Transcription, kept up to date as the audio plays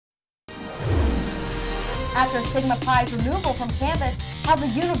After Sigma Pi's removal from campus, how the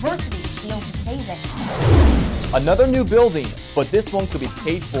university deals with hazing. Another new building, but this one could be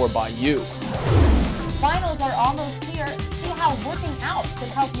paid for by you. Finals are almost here. See how working out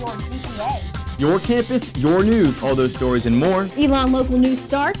could help your GPA. Your campus, your news, all those stories and more. ELN Local News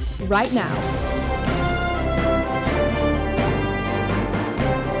starts right now.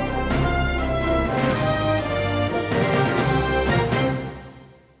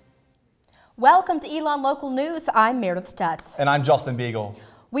 Welcome to ELN Local News. I'm Meredith Stutz. And I'm Justin Beagle.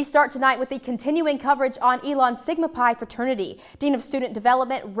 We start tonight with the continuing coverage on ELN Sigma Pi fraternity. Dean of Student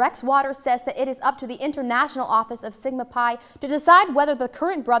Development Rex Waters says that it is up to the International Office of Sigma Pi to decide whether the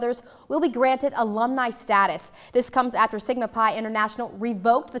current brothers will be granted alumni status. This comes after Sigma Pi International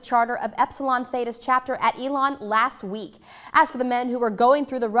revoked the charter of Epsilon Theta's chapter at ELN last week. As for the men who were going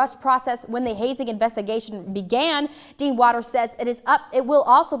through the rush process when the hazing investigation began, Dean Waters says it will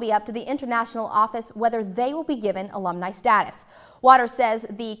also be up to the International Office whether they will be given alumni status. Waters says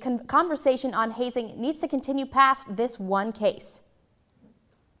the conversation on hazing needs to continue past this one case.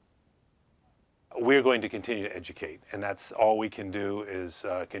 We're going to continue to educate, and that's all we can do is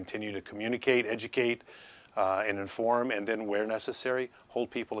continue to communicate, educate, and inform, and then where necessary, hold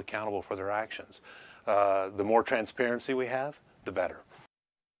people accountable for their actions. The more transparency we have, the better.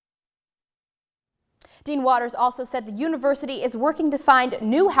 Dean Waters also said the university is working to find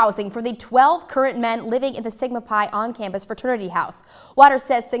new housing for the 12 current men living in the Sigma Pi on-campus fraternity house. Waters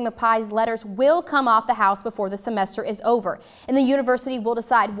says Sigma Pi's letters will come off the house before the semester is over, and the university will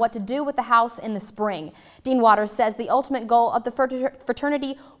decide what to do with the house in the spring. Dean Waters says the ultimate goal of the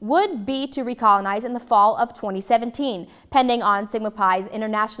fraternity would be to recolonize in the fall of 2017, pending on Sigma Pi's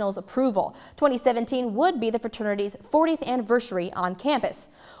International's approval. 2017 would be the fraternity's 40th anniversary on campus.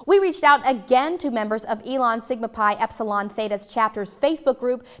 We reached out again to members of ELN Sigma Pi Epsilon Theta's chapter's Facebook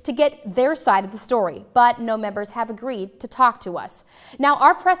group to get their side of the story, but no members have agreed to talk to us. Now,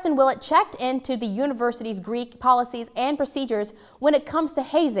 our Preston Willett checked into the university's Greek policies and procedures when it comes to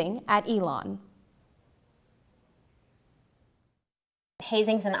hazing at ELN.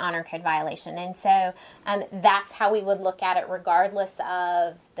 Hazing's an honor code violation, and so that's how we would look at it regardless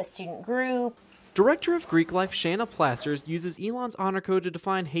of the student group. Director of Greek Life Shanna Plasters uses ELN's honor code to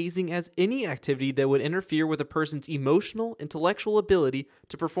define hazing as any activity that would interfere with a person's emotional, intellectual ability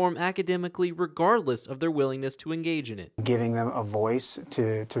to perform academically regardless of their willingness to engage in it. Giving them a voice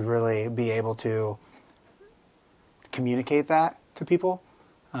to really be able to communicate that to people,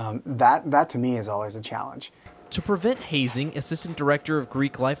 that to me is always a challenge. To prevent hazing, Assistant Director of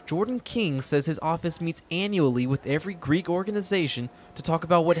Greek Life Jordan King says his office meets annually with every Greek organization to talk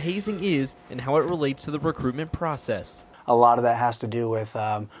about what hazing is and how it relates to the recruitment process. A lot of that has to do with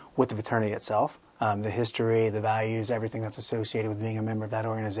the fraternity itself, the history, the values, everything that's associated with being a member of that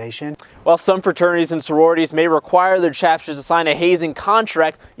organization. While some fraternities and sororities may require their chapters to sign a hazing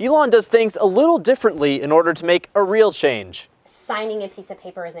contract, ELN does things a little differently in order to make a real change. Signing a piece of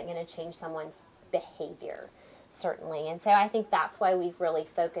paper isn't going to change someone's behavior, certainly, and so I think that's why we've really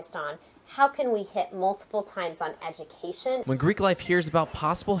focused on how can we hit multiple times on education. When Greek Life hears about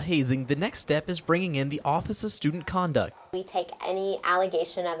possible hazing, the next step is bringing in the Office of Student Conduct. We take any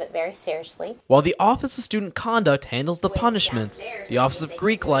allegation of it very seriously. While the Office of Student Conduct handles the punishments, the Office of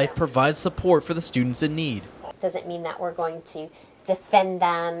Greek Life provides support for the students in need. Doesn't mean that we're going to defend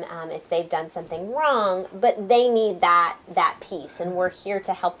them if they've done something wrong, but they need that piece, and we're here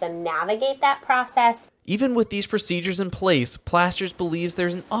to help them navigate that process. Even with these procedures in place, Plasters believes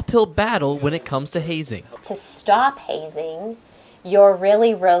there's an uphill battle when it comes to hazing. To stop hazing, you're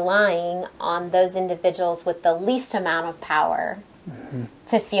really relying on those individuals with the least amount of power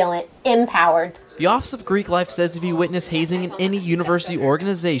to feel empowered. The Office of Greek Life says if you witness hazing in any university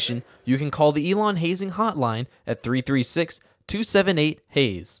organization, you can call the ELN Hazing Hotline at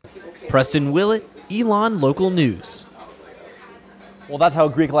 336-278-HAZE. Preston Willett, ELN Local News. Well, that's how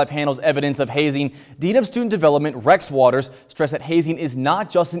Greek Life handles evidence of hazing. Dean of Student Development Rex Waters stressed that hazing is not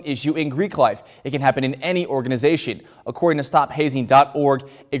just an issue in Greek Life. It can happen in any organization. According to StopHazing.org,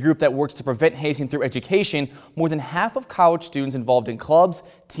 a group that works to prevent hazing through education, more than half of college students involved in clubs,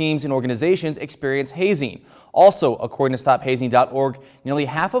 teams, and organizations experience hazing. Also, according to StopHazing.org, nearly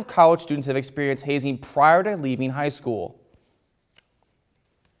half of college students have experienced hazing prior to leaving high school.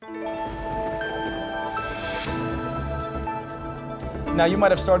 Now, you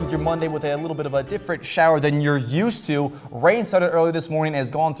might have started your Monday with a little bit of a different shower than you're used to. Rain started early this morning and has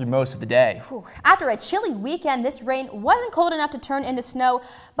gone through most of the day. After a chilly weekend, this rain wasn't cold enough to turn into snow,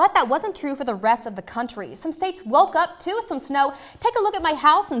 but that wasn't true for the rest of the country. Some states woke up to some snow. Take a look at my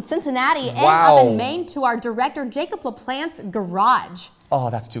house in Cincinnati and up in Maine to our director Jacob LaPlante's garage. Oh,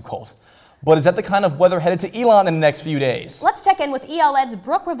 that's too cold. But is that the kind of weather headed to Elon in the next few days? Let's check in with ELN's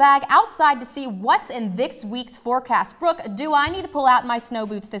Brooke Ravag outside to see what's in this week's forecast. Brooke, do I need to pull out my snow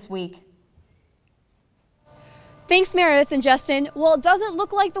boots this week? Thanks, Meredith and Justin. Well, it doesn't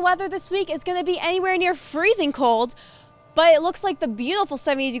look like the weather this week is going to be anywhere near freezing cold, but it looks like the beautiful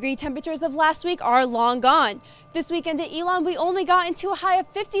 70-degree temperatures of last week are long gone. This weekend at Elon, we only got into a high of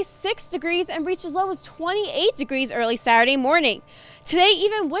 56 degrees and reached as low as 28 degrees early Saturday morning. Today,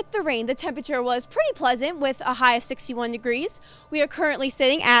 even with the rain, the temperature was pretty pleasant with a high of 61 degrees. We are currently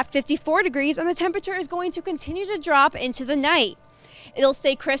sitting at 54 degrees and the temperature is going to continue to drop into the night. It'll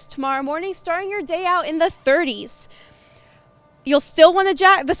stay crisp tomorrow morning, starting your day out in the 30s. You'll still want a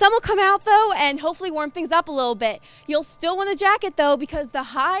jacket. The sun will come out though and hopefully warm things up a little bit. You'll still want a jacket though because the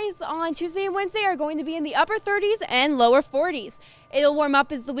highs on Tuesday and Wednesday are going to be in the upper 30s and lower 40s. It'll warm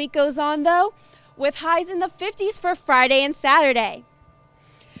up as the week goes on though, with highs in the 50s for Friday and Saturday.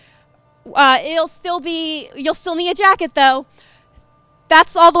 You'll still need a jacket though.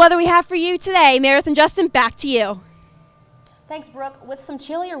 That's all the weather we have for you today. Meredith and Justin, back to you. Thanks, Brooke. With some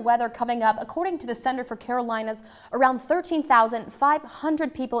chillier weather coming up, according to the Center for Carolinas, around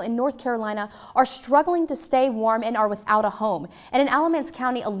 13,500 people in North Carolina are struggling to stay warm and are without a home. And in Alamance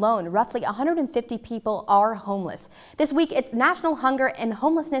County alone, roughly 150 people are homeless. This week, it's National Hunger and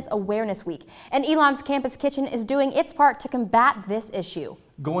Homelessness Awareness Week, and Elon's Campus Kitchen is doing its part to combat this issue.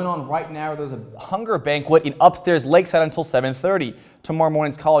 Going on right now, there's a hunger banquet in upstairs Lakeside until 7:30. Tomorrow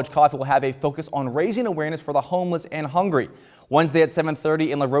morning's College Coffee will have a focus on raising awareness for the homeless and hungry. Wednesday at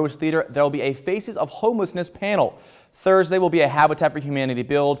 7:30 in La Rose Theater, there will be a Faces of Homelessness panel. Thursday will be a Habitat for Humanity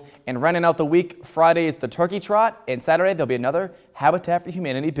build, and rounding out the week, Friday is the Turkey Trot, and Saturday there'll be another Habitat for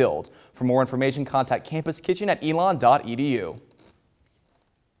Humanity build. For more information, contact Campus Kitchen at elon.edu.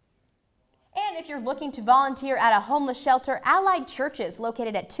 And if you're looking to volunteer at a homeless shelter, Allied Churches,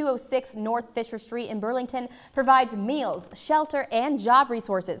 located at 206 North Fisher Street in Burlington, provides meals, shelter, and job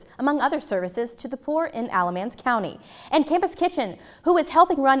resources, among other services, to the poor in Alamance County. And Campus Kitchen, who is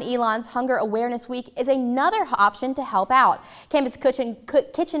helping run Elon's Hunger Awareness Week, is another option to help out. Campus Kitchen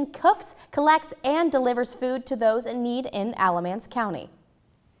cooks, collects, and delivers food to those in need in Alamance County.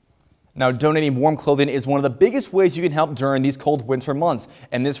 Now, donating warm clothing is one of the biggest ways you can help during these cold winter months.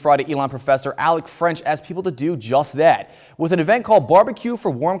 And this Friday, Elon professor Alec French asked people to do just that. With an event called Barbecue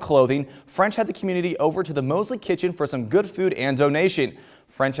for Warm Clothing, French had the community over to the Mosley Kitchen for some good food and donation.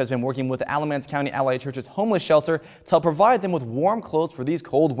 French has been working with the Alamance County Allied Church's homeless shelter to help provide them with warm clothes for these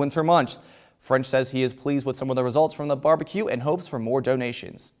cold winter months. French says he is pleased with some of the results from the barbecue and hopes for more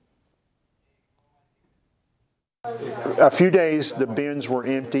donations. A few days the bins were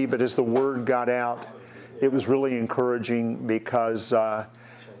empty, but as the word got out, it was really encouraging because I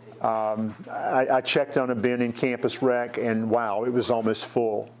checked on a bin in Campus Rec and wow, it was almost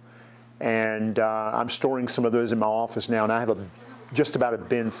full. And I'm storing some of those in my office now, and I have just about a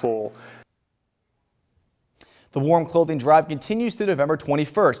bin full. The warm clothing drive continues through November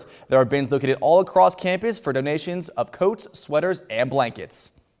 21st. There are bins located all across campus for donations of coats, sweaters, and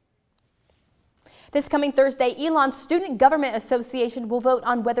blankets. This coming Thursday, Elon's Student Government Association will vote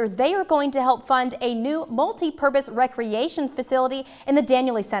on whether they are going to help fund a new multi-purpose recreation facility in the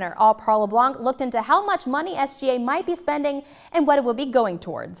Danieli Center. All Paul LeBlanc looked into how much money SGA might be spending and what it will be going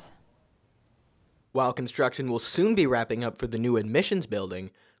towards. While construction will soon be wrapping up for the new admissions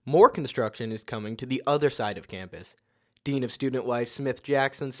building, more construction is coming to the other side of campus. Dean of Student Life Smith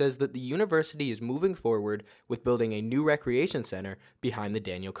Jackson says that the university is moving forward with building a new recreation center behind the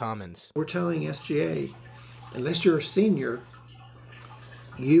Daniel Commons. We're telling SGA, unless you're a senior,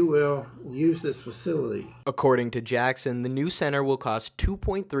 you will use this facility. According to Jackson, the new center will cost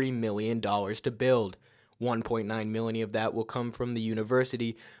 $2.3 million to build. $1.9 million of that will come from the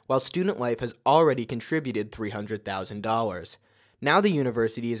university, while Student Life has already contributed $300,000. Now the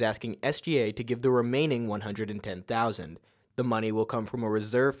university is asking SGA to give the remaining $110,000. The money will come from a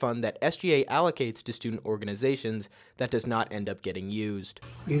reserve fund that SGA allocates to student organizations that does not end up getting used.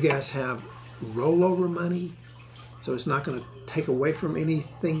 You guys have rollover money, so it's not going to take away from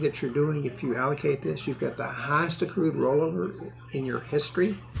anything that you're doing if you allocate this. You've got the highest accrued rollover in your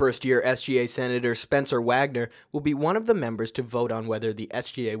history. First-year SGA Senator Spencer Wagner will be one of the members to vote on whether the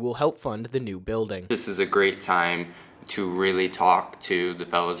SGA will help fund the new building. This is a great time to really talk to the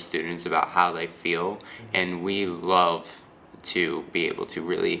fellow students about how they feel, and we love to be able to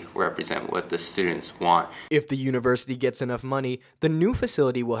really represent what the students want. If the university gets enough money, the new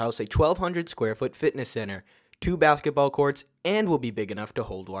facility will house a 1,200 square foot fitness center, 2 basketball courts, and will be big enough to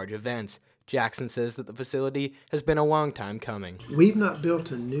hold large events. Jackson says that the facility has been a long time coming. We've not built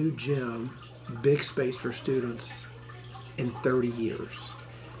a new gym, big space for students, in 30 years.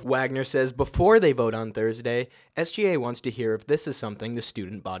 Wagner says before they vote on Thursday, SGA wants to hear if this is something the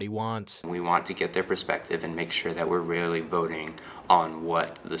student body wants. We want to get their perspective and make sure that we're really voting on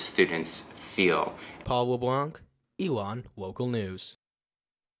what the students feel. Paul LeBlanc, ELN Local News.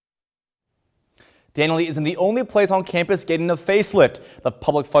 Danley isn't the only place on campus getting a facelift. The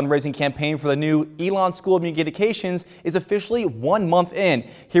public fundraising campaign for the new ELN School of Communications is officially 1 month in.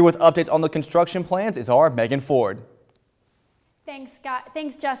 Here with updates on the construction plans is our Megan Ford. Thanks, Scott.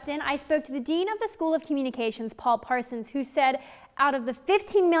 Thanks, Justin. I spoke to the Dean of the School of Communications, Paul Parsons, who said out of the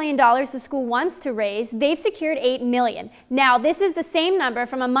 $15 million the school wants to raise, they've secured $8 million. Now, this is the same number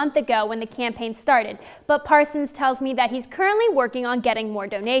from a month ago when the campaign started, but Parsons tells me that he's currently working on getting more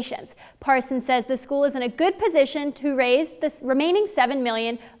donations. Parsons says the school is in a good position to raise the remaining $7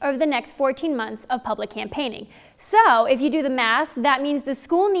 million over the next 14 months of public campaigning. So, if you do the math, that means the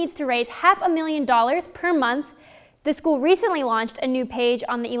school needs to raise $500,000 per month. The school recently launched a new page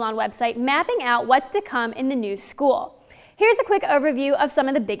on the ELN website mapping out what's to come in the new school. Here's a quick overview of some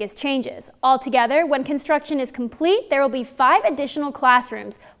of the biggest changes. Altogether, when construction is complete, there will be 5 additional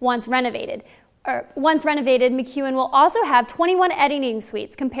classrooms once renovated. McEwen will also have 21 editing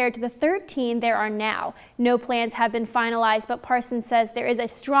suites compared to the 13 there are now. No plans have been finalized, but Parsons says there is a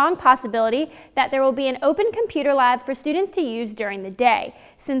strong possibility that there will be an open computer lab for students to use during the day.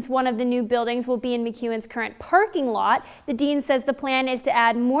 Since one of the new buildings will be in McEwen's current parking lot, the dean says the plan is to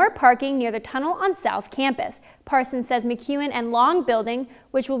add more parking near the tunnel on South Campus. Parsons says McEwen and Long Building,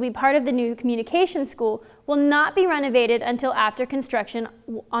 which will be part of the new communications school, will not be renovated until after construction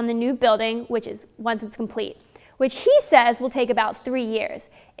on the new building, which is once it's complete, which he says will take about 3 years.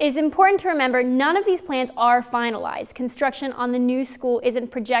 It is important to remember none of these plans are finalized. Construction on the new school isn't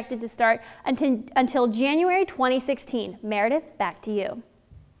projected to start until January 2016. Meredith, back to you.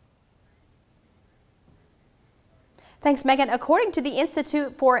 Thanks, Megan. According to the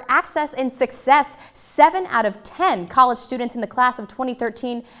Institute for Access and Success, 7 out of 10 college students in the class of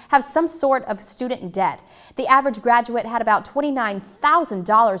 2013 have some sort of student debt. The average graduate had about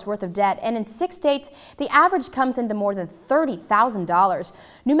 $29,000 worth of debt, and in 6 states, the average comes into more than $30,000.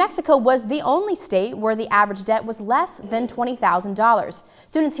 New Mexico was the only state where the average debt was less than $20,000.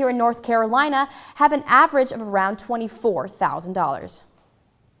 Students here in North Carolina have an average of around $24,000.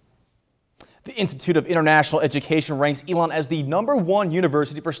 The Institute of International Education ranks ELN as the #1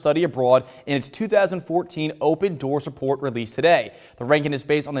 university for study abroad in its 2014 Open Doors report released today. The ranking is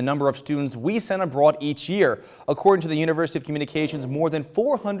based on the number of students we send abroad each year. According to the University of Communications, more than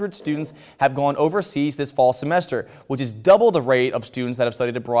 400 students have gone overseas this fall semester, which is double the rate of students that have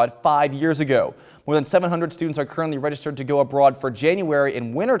studied abroad 5 years ago. More than 700 students are currently registered to go abroad for January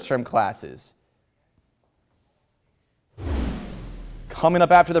and winter term classes. Coming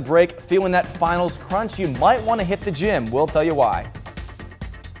up after the break, feeling that finals crunch, you might want to hit the gym. We'll tell you why.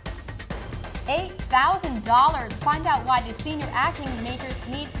 $8,000. Find out why the senior acting majors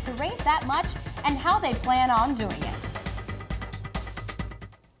need to raise that much and how they plan on doing it.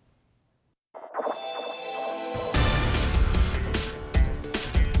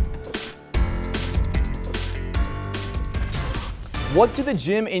 What do the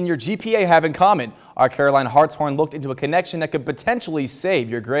gym and your GPA have in common? Our Caroline Hartshorn looked into a connection that could potentially save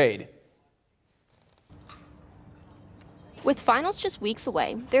your grade. With finals just weeks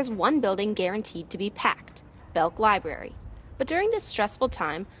away, there's one building guaranteed to be packed, Belk Library. But during this stressful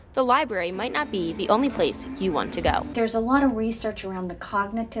time, the library might not be the only place you want to go. There's a lot of research around the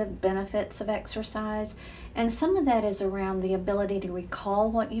cognitive benefits of exercise, and some of that is around the ability to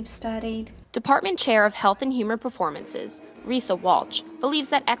recall what you've studied. Department Chair of Health and Human Performances, Risa Walsh, believes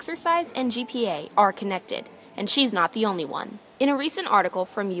that exercise and GPA are connected, and she's not the only one. In a recent article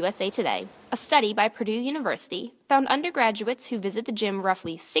from USA Today, a study by Purdue University found undergraduates who visit the gym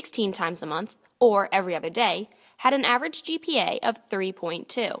roughly 16 times a month, or every other day, had an average GPA of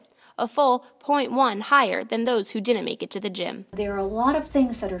 3.2, a full 0.1 higher than those who didn't make it to the gym. There are a lot of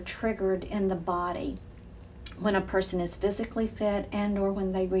things that are triggered in the body when a person is physically fit and or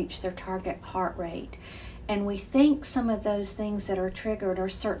when they reach their target heart rate. And we think some of those things that are triggered are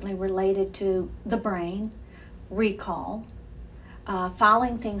certainly related to the brain, recall,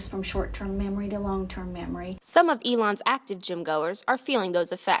 filing things from short-term memory to long-term memory. Some of ELN's active gym goers are feeling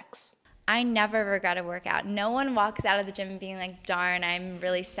those effects. I never regret a workout. No one walks out of the gym being like, darn, I'm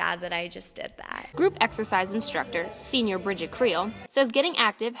really sad that I just did that. Group exercise instructor, senior Bridget Creel, says getting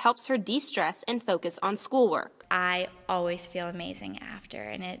active helps her de-stress and focus on schoolwork. I always feel amazing after,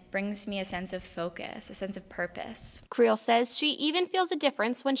 and it brings me a sense of focus, a sense of purpose. Creel says she even feels a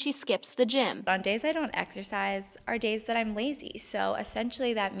difference when she skips the gym. On days I don't exercise are days that I'm lazy, so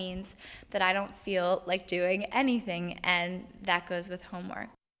essentially that means that I don't feel like doing anything, and that goes with homework.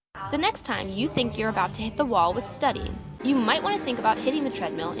 The next time you think you're about to hit the wall with studying, you might want to think about hitting the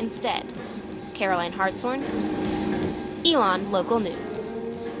treadmill instead. Caroline Hartshorn, ELN Local News.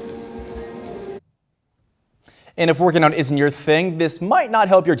 And if working out isn't your thing, this might not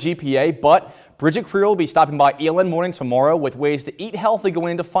help your GPA, but Bridget Creel will be stopping by ELN Morning tomorrow with ways to eat healthy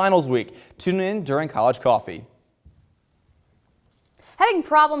going into finals week. Tune in during College Coffee. Having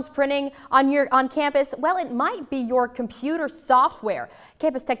problems printing on campus? Well, it might be your computer software.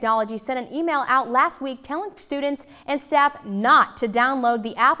 Campus Technology sent an email out last week telling students and staff not to download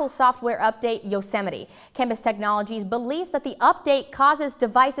the Apple software update Yosemite. Campus Technologies believes that the update causes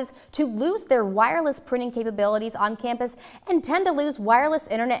devices to lose their wireless printing capabilities on campus and tend to lose wireless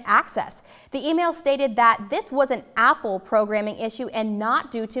internet access. The email stated that this was an Apple programming issue and not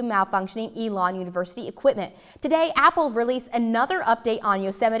due to malfunctioning ELN University equipment. Today, Apple released another update on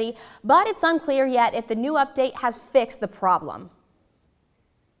Yosemite, but it's unclear yet if the new update has fixed the problem.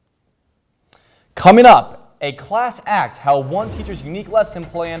 Coming up, a class act how one teacher's unique lesson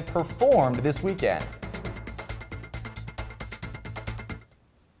plan performed this weekend.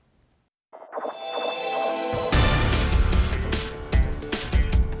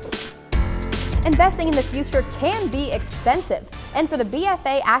 Investing in the future can be expensive, and for the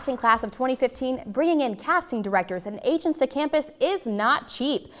BFA acting class of 2015, bringing in casting directors and agents to campus is not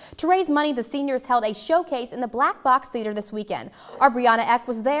cheap. To raise money, the seniors held a showcase in the Black Box Theater this weekend. Our Brianna Eck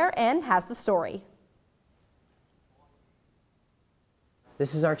was there and has the story.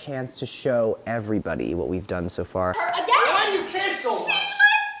 This is our chance to show everybody what we've done so far.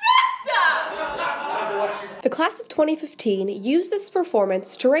 The class of 2015 used this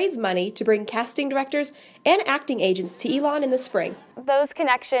performance to raise money to bring casting directors and acting agents to ELN in the spring. Those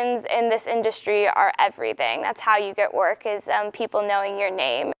connections in this industry are everything. That's how you get work, is people knowing your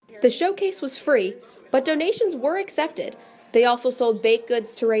name. The showcase was free, but donations were accepted. They also sold baked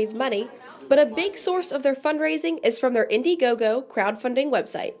goods to raise money, but a big source of their fundraising is from their Indiegogo crowdfunding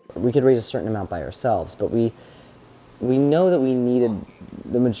website. We could raise a certain amount by ourselves, but we know that we needed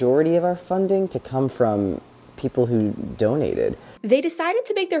the majority of our funding to come from people who donated. They decided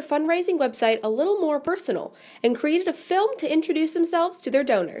to make their fundraising website a little more personal and created a film to introduce themselves to their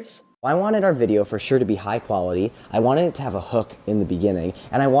donors. I wanted our video for sure to be high quality. I wanted it to have a hook in the beginning,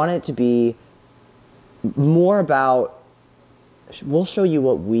 and I wanted it to be more about, we'll show you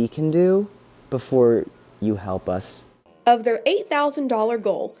what we can do before you help us. Of their $8,000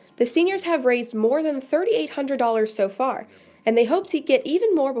 goal, the seniors have raised more than $3,800 so far, and they hope to get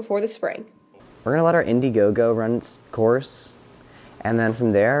even more before the spring. We're going to let our Indiegogo run its course, and then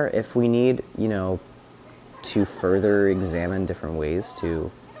from there, if we need, to further examine different ways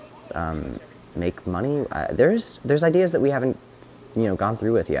to make money, there's ideas that we haven't, gone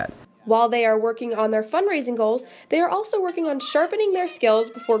through with yet. While they are working on their fundraising goals, they are also working on sharpening their skills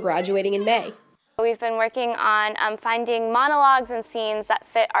before graduating in May. We've been working on finding monologues and scenes that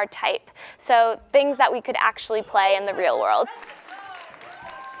fit our type, so things that we could actually play in the real world.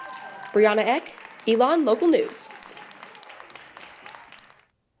 Brianna Eck, ELN Local News.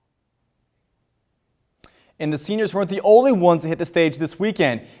 And the seniors weren't the only ones to hit the stage this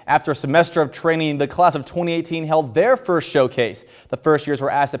weekend. After a semester of training, the class of 2018 held their first showcase. The first years were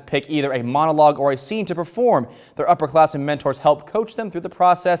asked to pick either a monologue or a scene to perform. Their upperclassmen mentors helped coach them through the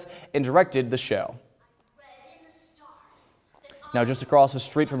process and directed the show. Now, just across the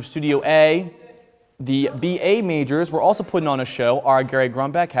street from Studio A, the BA majors were also putting on a show. Our Gary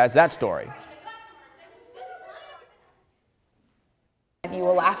Grumbeck has that story. You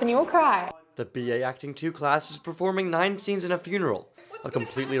will laugh and you will cry. The BA Acting 2 class is performing 9 scenes in a funeral, a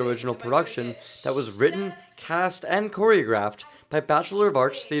completely original production that was written, cast, and choreographed by Bachelor of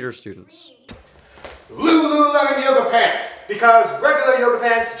Arts theater students. Lululemon yoga pants, because regular yoga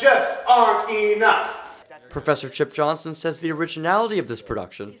pants just aren't enough. Professor Chip Johnson says the originality of this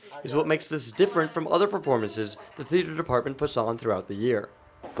production is what makes this different from other performances the theater department puts on throughout the year.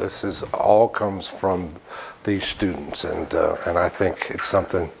 This all comes from these students, and I think it's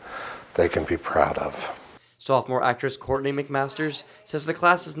something they can be proud of. Sophomore actress Courtney McMasters says the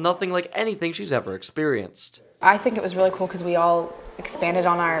class is nothing like anything she's ever experienced. I think it was really cool because we all expanded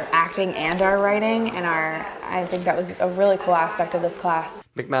on our acting and our writing, and I think that was a really cool aspect of this class.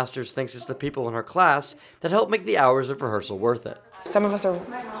 McMasters thinks it's the people in her class that help make the hours of rehearsal worth it. Some of us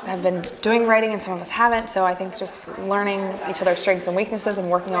have been doing writing and some of us haven't, so I think just learning each other's strengths and weaknesses and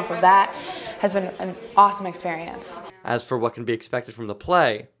working off of that has been an awesome experience. As for what can be expected from the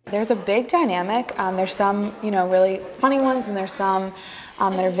play, there's a big dynamic. There's some, really funny ones, and there's some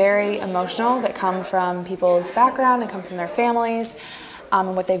that are very emotional that come from people's background and come from their families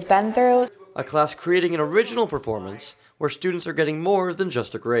and what they've been through. A class creating an original performance where students are getting more than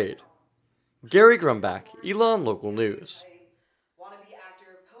just a grade. Gary Grumbach, ELN Local News.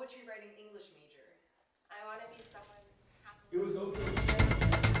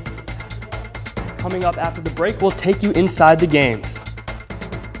 Coming up after the break, we'll take you inside the games.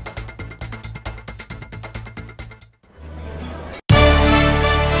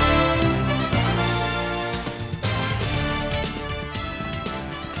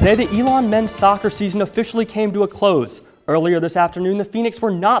 Today, the ELN men's soccer season officially came to a close. Earlier this afternoon, the Phoenix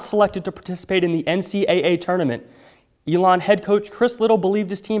were not selected to participate in the NCAA tournament. ELN head coach Chris Little believed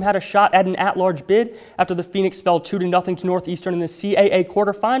his team had a shot at an at-large bid after the Phoenix fell 2-0 to Northeastern in the CAA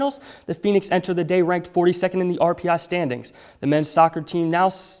quarterfinals. The Phoenix entered the day ranked 42nd in the RPI standings. The men's soccer team now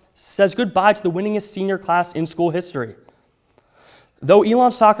says goodbye to the winningest senior class in school history. Though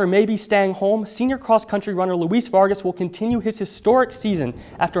ELN soccer may be staying home, senior cross-country runner Luis Vargas will continue his historic season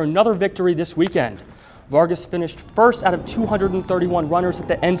after another victory this weekend. Vargas finished first out of 231 runners at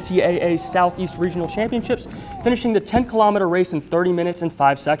the NCAA Southeast Regional Championships, finishing the 10-kilometer race in 30 minutes and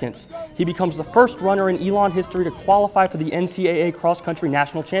 5 seconds. He becomes the first runner in ELN history to qualify for the NCAA Cross-Country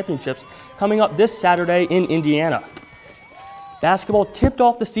National Championships coming up this Saturday in Indiana. Basketball tipped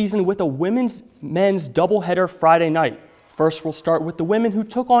off the season with a women's-men's doubleheader Friday night. First, we'll start with the women who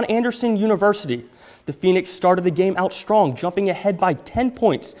took on Anderson University. The Phoenix started the game out strong, jumping ahead by 10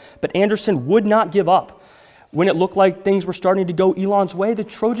 points, but Anderson would not give up. When it looked like things were starting to go ELN's way, the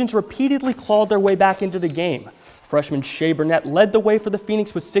Trojans repeatedly clawed their way back into the game. Freshman Shea Burnett led the way for the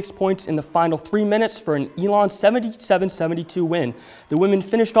Phoenix with 6 points in the final 3 minutes for an ELN 77-72 win. The women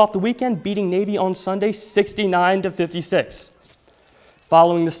finished off the weekend beating Navy on Sunday 69-56.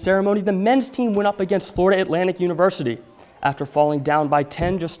 Following the ceremony, the men's team went up against Florida Atlantic University. After falling down by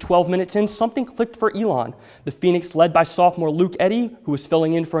 10 just 12 minutes in, something clicked for ELN. The Phoenix, led by sophomore Luke Eddy, who was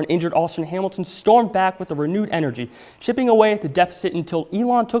filling in for an injured Austin Hamilton, stormed back with a renewed energy, chipping away at the deficit until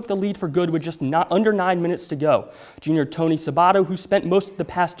ELN took the lead for good with just under 9 minutes to go. Junior Tony Sabato, who spent most of the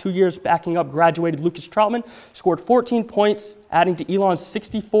past 2 years backing up graduated Lucas Troutman, scored 14 points, adding to ELN's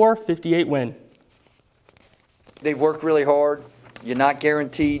 64-58 win. They've worked really hard. You're not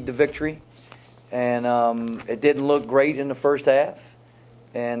guaranteed the victory. And it didn't look great in the first half,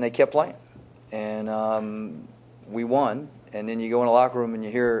 and they kept playing. And we won, and then you go in the locker room and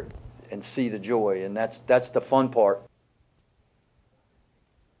you hear and see the joy, and that's the fun part.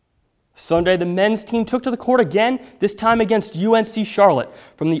 Sunday, the men's team took to the court again, this time against UNC Charlotte.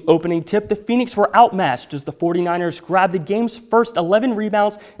 From the opening tip, the Phoenix were outmatched as the 49ers grabbed the game's first 11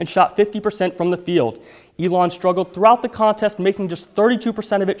 rebounds and shot 50% from the field. ELN struggled throughout the contest, making just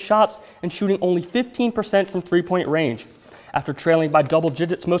 32% of its shots and shooting only 15% from three-point range. After trailing by double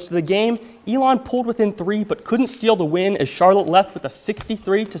digits most of the game, ELN pulled within 3 but couldn't steal the win as Charlotte left with a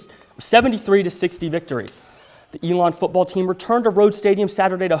 73-60 victory. The ELN football team returned to Rhodes Stadium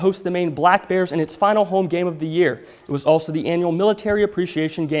Saturday to host the Maine Black Bears in its final home game of the year. It was also the annual Military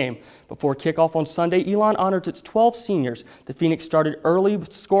Appreciation Game. Before kickoff on Sunday, ELN honored its 12 seniors. The Phoenix started early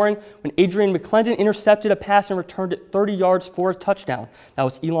with scoring when Adrian McClendon intercepted a pass and returned it 30 yards for a touchdown. That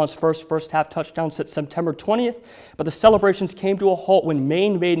was ELN's first-half touchdown since September 20th, but the celebrations came to a halt when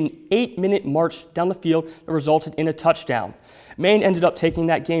Maine made an 8-minute march down the field that resulted in a touchdown. Maine ended up taking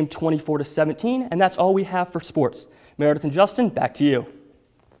that game 24-17, and that's all we have for sports. Meredith and Justin, back to you.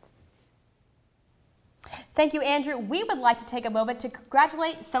 Thank you, Andrew. We would like to take a moment to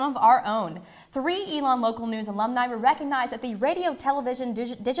congratulate some of our own. 3 ELN Local News alumni were recognized at the Radio Television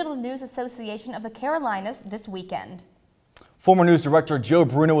Digital News Association of the Carolinas this weekend. Former news director Joe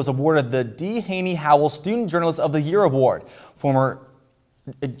Bruno was awarded the D. Haney Howell Student Journalist of the Year Award. Former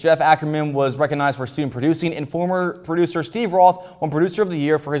Jeff Ackerman was recognized for student producing, and former producer Steve Roth won Producer of the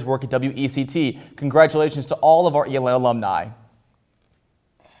Year for his work at WECT. Congratulations to all of our ELN alumni.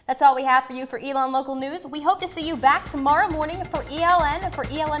 That's all we have for you for ELN Local News. We hope to see you back tomorrow morning for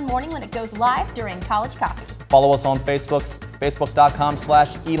ELN Morning when it goes live during College Coffee. Follow us on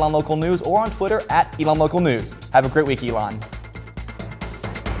Facebook.com/ELN Local News or on Twitter @ELN Local News. Have a great week, ELN.